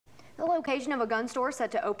The location of a gun store set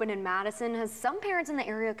to open in Madison has some parents in the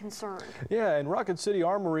area concerned. Yeah, and City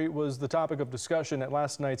Armory was the topic of discussion at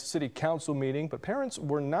last night's City Council meeting, but parents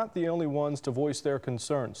were not the only ones to voice their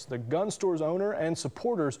concerns. The gun store's owner and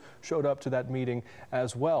supporters showed up to that meeting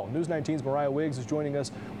as well. News 19's Mariah Wiggs is joining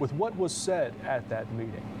us with what was said at that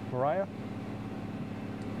meeting. Mariah?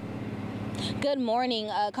 Good morning,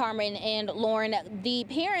 Carmen and Lauren. The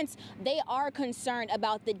parents, they are concerned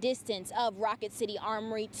about the distance of Rocket City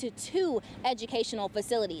Armory to two educational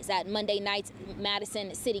facilities. At Monday night's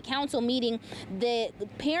Madison City Council meeting, the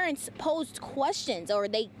parents posed questions, or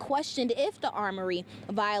they questioned if the Armory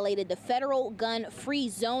violated the Federal Gun-Free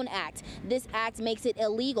Zone Act. This act makes it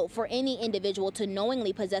illegal for any individual to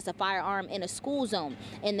knowingly possess a firearm in a school zone.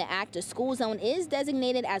 In the act, a school zone is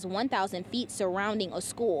designated as 1,000 feet surrounding a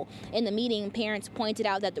school. In the meeting, parents pointed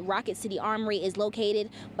out that the Rocket City Armory is located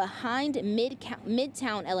behind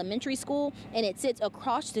Midtown Elementary School, and it sits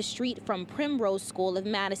across the street from Primrose School of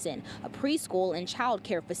Madison, a preschool and child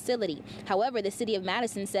care facility. However, the city of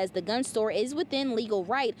Madison says the gun store is within legal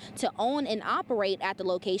right to own and operate at the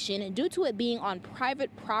location due to it being on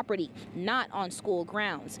private property, not on school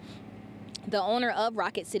grounds. The owner of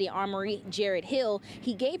Rocket City Armory, Jared Hill,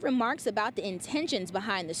 he gave remarks about the intentions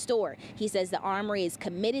behind the store. He says the Armory is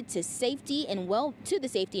committed to safety and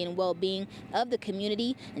well-being of the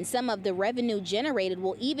community, and some of the revenue generated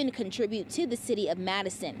will even contribute to the city of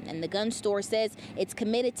Madison. And the gun store says it's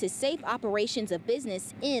committed to safe operations of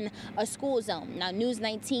business in a school zone. Now, News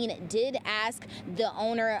 19 did ask the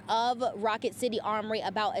owner of Rocket City Armory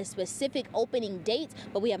about a specific opening date,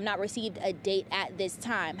 but we have not received a date at this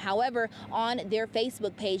time. However, on their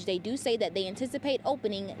Facebook page, they do say that they anticipate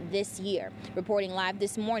opening this year. Reporting live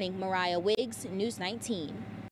this morning, Mariah Wiggs, News 19.